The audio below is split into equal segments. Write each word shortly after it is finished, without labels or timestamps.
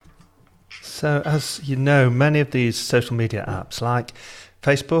So, as you know, many of these social media apps like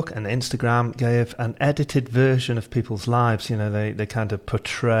Facebook and Instagram give an edited version of people's lives. You know, they kind of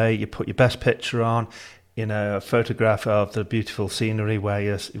portray, you put your best picture on, you know, a photograph of the beautiful scenery where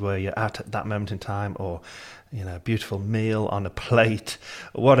you're at that moment in time, or you know, a beautiful meal on a plate,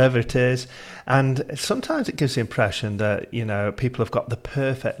 whatever it is. And sometimes it gives the impression that, you know, people have got the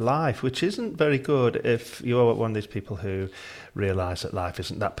perfect life, which isn't very good if you're one of these people who realise that life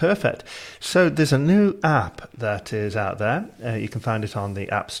isn't that perfect. So there's a new app that is out there. You can find it on the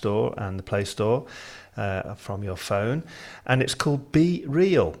App Store and the Play Store from your phone. And it's called Be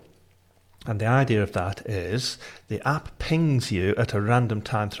Real. And the idea of that is the app pings you at a random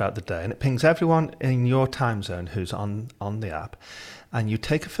time throughout the day, and it pings everyone in your time zone who's on the app, and you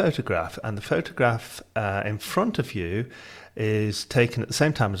take a photograph, and the photograph in front of you is taken at the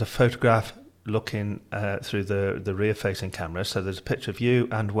same time as a photograph looking through the rear-facing camera. So there's a picture of you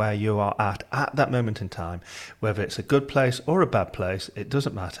and where you are at that moment in time. Whether it's a good place or a bad place, it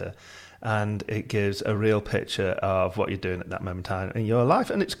doesn't matter. And it gives a real picture of what you're doing at that moment in time in your life.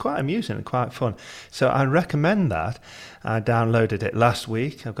 And it's quite amusing and quite fun. So I recommend that. I downloaded it last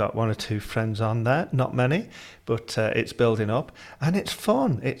week. I've got one or two friends on there, not many, but it's building up. And it's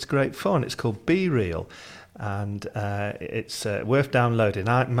fun. It's great fun. It's called Be Real. And it's worth downloading.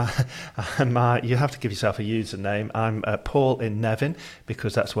 You have to give yourself a username. I'm Paul in Nevin,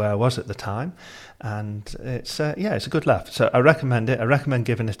 because that's where I was at the time. And it's a good laugh. So I recommend it. I recommend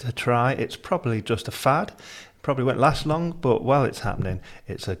giving it a try. It's probably just a fad. Probably won't last long, but while it's happening,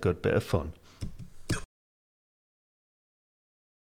 it's a good bit of fun.